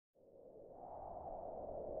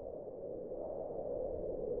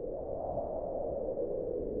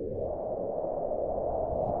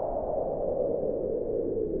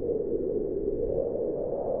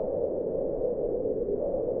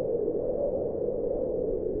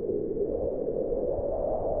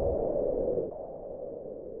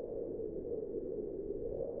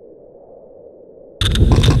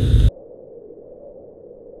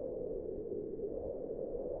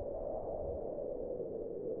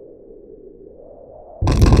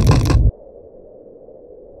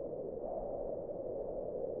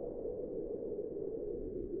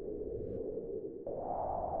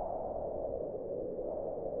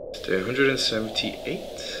Day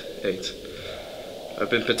 178? 8. I've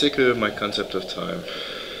been particular with my concept of time.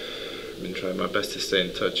 I've been trying my best to stay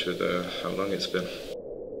in touch with how long it's been.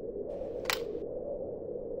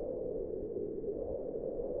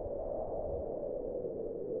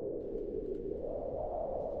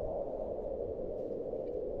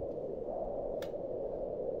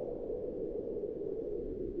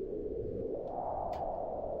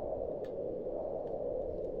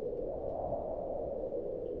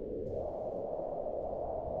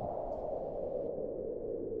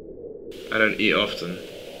 I don't eat often.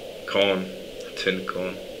 Corn, tinned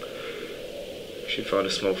corn. She found a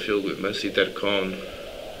small field with mostly dead corn,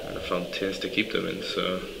 and I found tins to keep them in,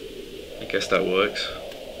 so I guess that works.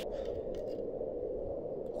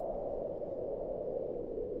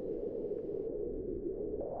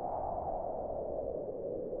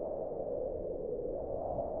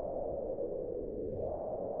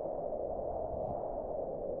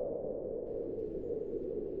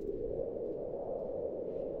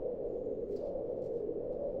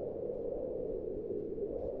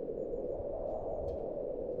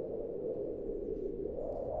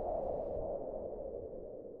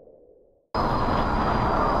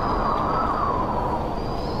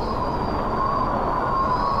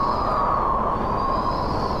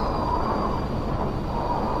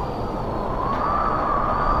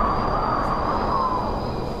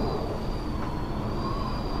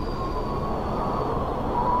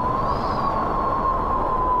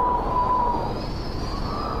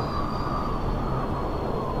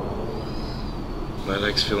 My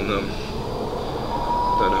legs feel numb.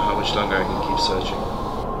 Don't know how much longer I can keep searching.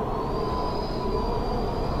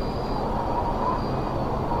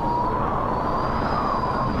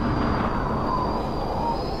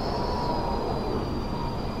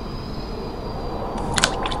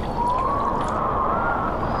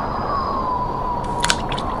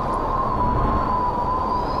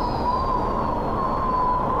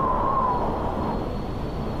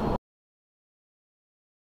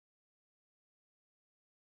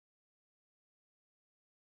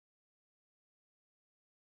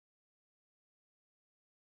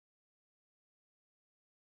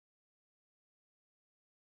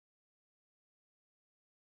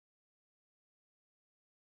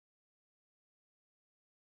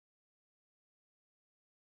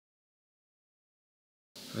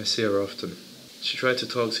 I see her often. She tried to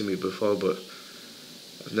talk to me before, but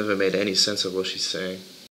I've never made any sense of what she's saying.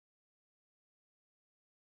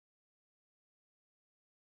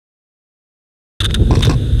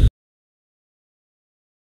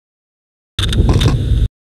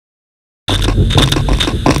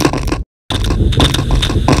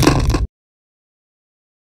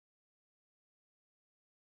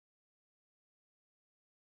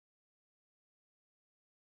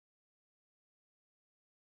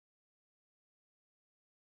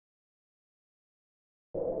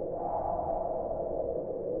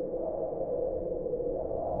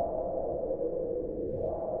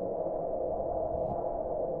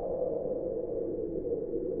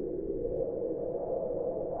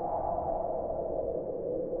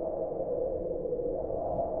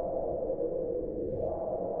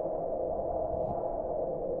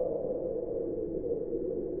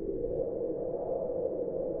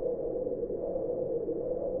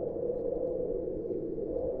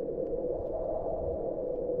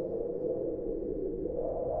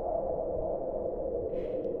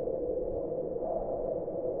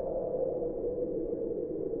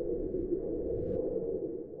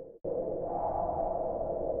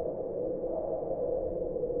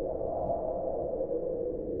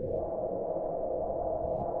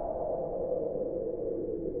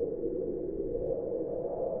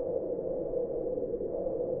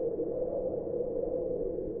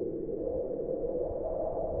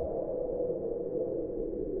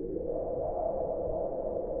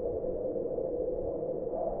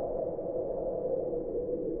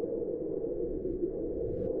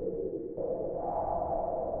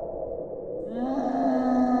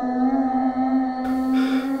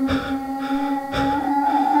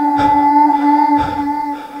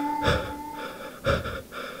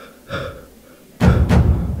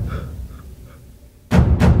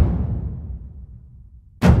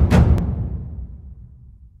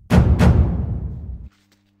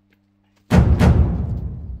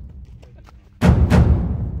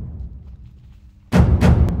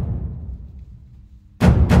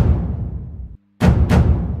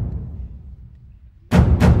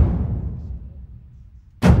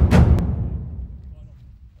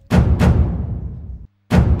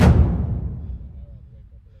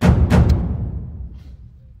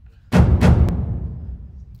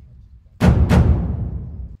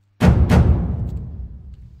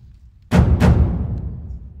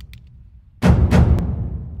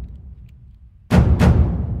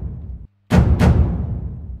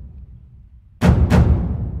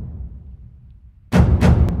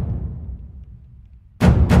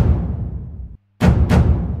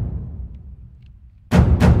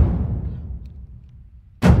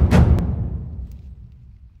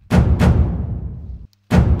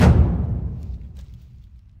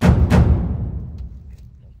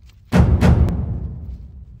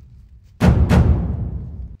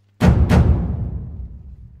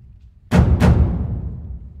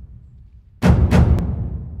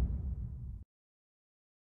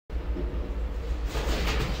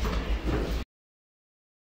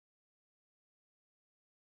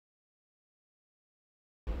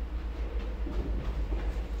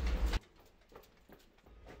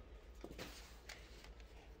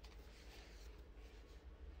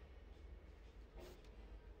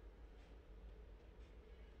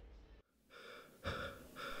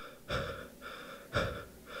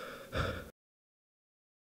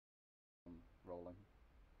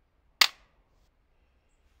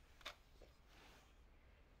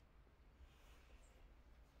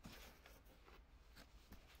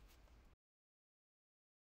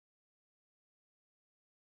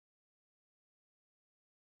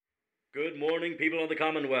 Good morning, people of the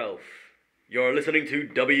Commonwealth. You're listening to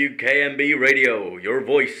WKMB Radio, your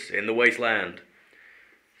voice in the wasteland.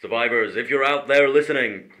 Survivors, if you're out there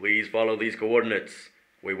listening, please follow these coordinates.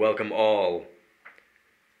 We welcome all.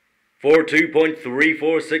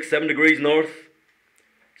 42.3467 degrees north,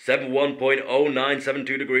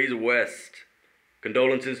 71.0972 degrees west.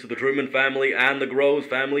 Condolences to the Truman family and the Groves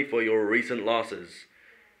family for your recent losses.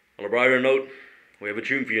 On a brighter note, we have a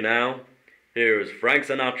tune for you now. Here's Frank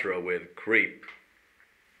Sinatra with Creep.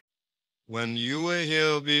 When you were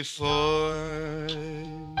here before,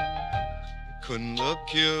 couldn't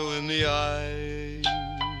look you in the eye.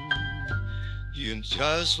 You're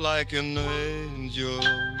just like an angel.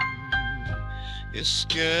 Your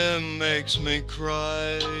skin makes me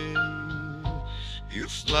cry. You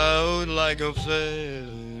float like a veil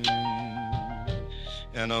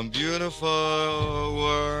in a beautiful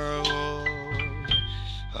world.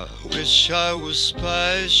 I wish I was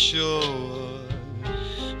special.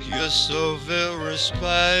 You're so very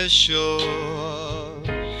special,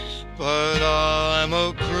 but I'm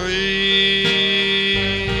a creep.